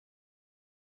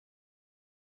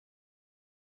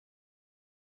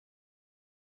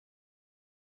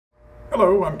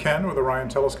Hello, I'm Ken with Orion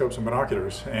Telescopes and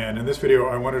Binoculars, and in this video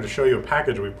I wanted to show you a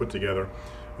package we've put together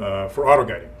for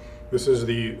autoguiding. This is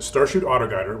the StarShoot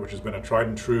AutoGuider, which has been a tried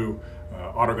and true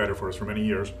autoguider for us for many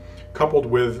years, coupled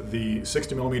with the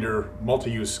 60mm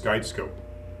multi-use guide scope.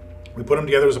 We put them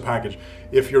together as a package.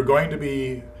 If you're going to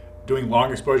be doing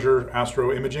long exposure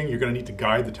astro imaging, you're going to need to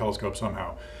guide the telescope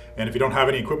somehow. And if you don't have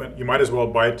any equipment, you might as well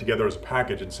buy it together as a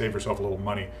package and save yourself a little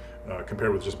money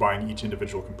compared with just buying each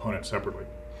individual component separately.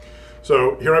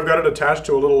 So here I've got it attached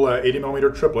to a little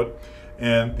 80mm triplet,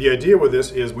 and the idea with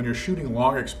this is when you're shooting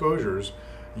long exposures,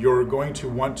 you're going to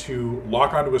want to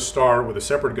lock onto a star with a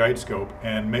separate guide scope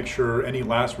and make sure any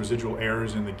last residual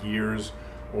errors in the gears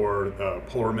or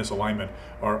polar misalignment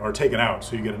are taken out,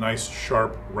 so you get a nice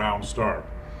sharp round star.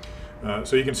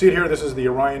 So you can see it here. This is the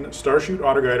Orion StarShoot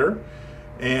AutoGuider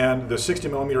and the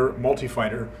 60mm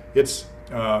multi-finder. It's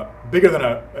bigger than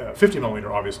a 50mm,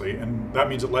 obviously, and that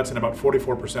means it lets in about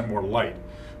 44% more light.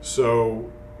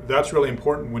 So that's really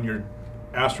important when you're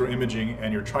astro imaging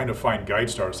and you're trying to find guide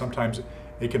stars. Sometimes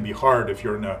it can be hard if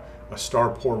you're in a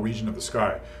star-poor region of the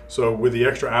sky. So with the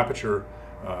extra aperture,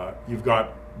 you've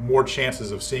got more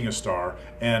chances of seeing a star,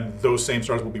 and those same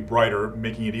stars will be brighter,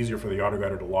 making it easier for the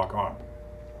autoguider to lock on.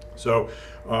 So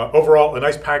overall, a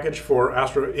nice package for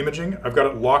astro imaging. I've got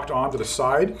it locked on to the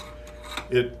side.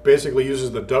 It basically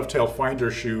uses the dovetail finder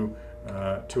shoe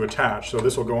to attach, so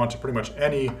this will go onto pretty much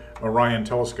any Orion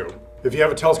telescope. If you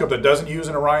have a telescope that doesn't use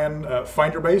an Orion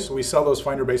finder base, we sell those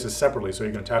finder bases separately, so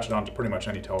you can attach it onto pretty much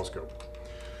any telescope.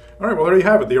 All right, well, there you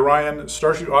have it, the Orion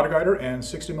StarShoot AutoGuider and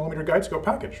 60mm guide scope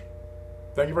package.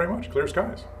 Thank you very much. Clear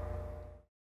skies.